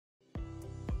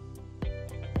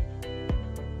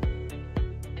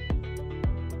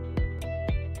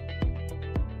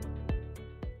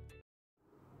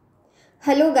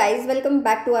Hello guys, welcome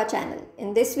back to our channel.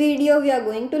 In this video, we are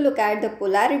going to look at the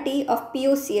polarity of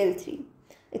POCl3.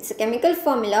 It's a chemical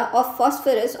formula of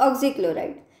phosphorus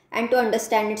oxychloride. And to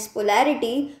understand its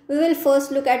polarity, we will first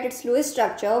look at its Lewis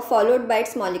structure followed by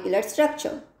its molecular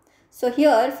structure. So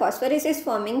here, phosphorus is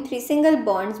forming 3 single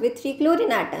bonds with 3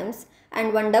 chlorine atoms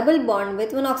and 1 double bond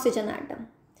with 1 oxygen atom.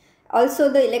 Also,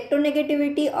 the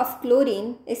electronegativity of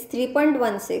chlorine is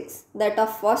 3.16, that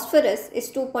of phosphorus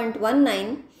is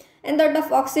 2.19, and that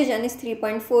of oxygen is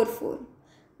 3.44.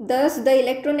 Thus, the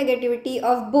electronegativity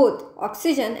of both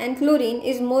oxygen and chlorine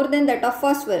is more than that of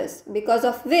phosphorus, because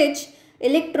of which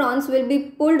electrons will be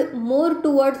pulled more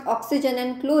towards oxygen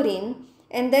and chlorine,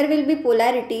 and there will be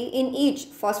polarity in each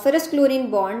phosphorus-chlorine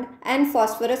bond and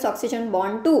phosphorus-oxygen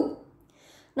bond too.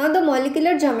 Now the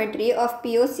molecular geometry of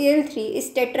POCl3 is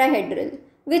tetrahedral,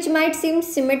 which might seem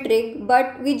symmetric,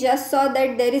 but we just saw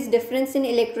that there is difference in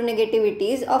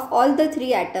electronegativities of all the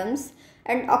 3 atoms,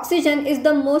 and oxygen is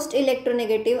the most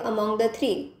electronegative among the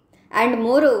 3. And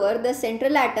moreover, the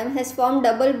central atom has formed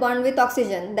double bond with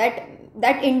oxygen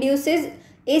that induces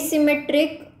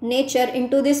asymmetric nature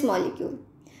into this molecule.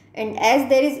 And as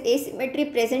there is asymmetry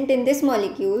present in this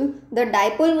molecule, the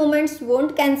dipole moments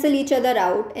won't cancel each other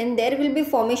out and there will be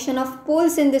formation of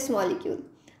poles in this molecule.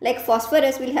 Like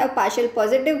phosphorus will have partial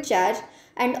positive charge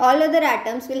and all other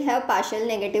atoms will have partial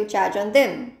negative charge on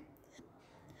them.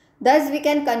 Thus we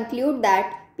can conclude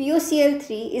that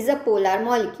POCl3 is a polar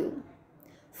molecule.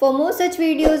 For more such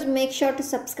videos, make sure to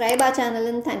subscribe our channel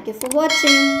and thank you for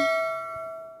watching.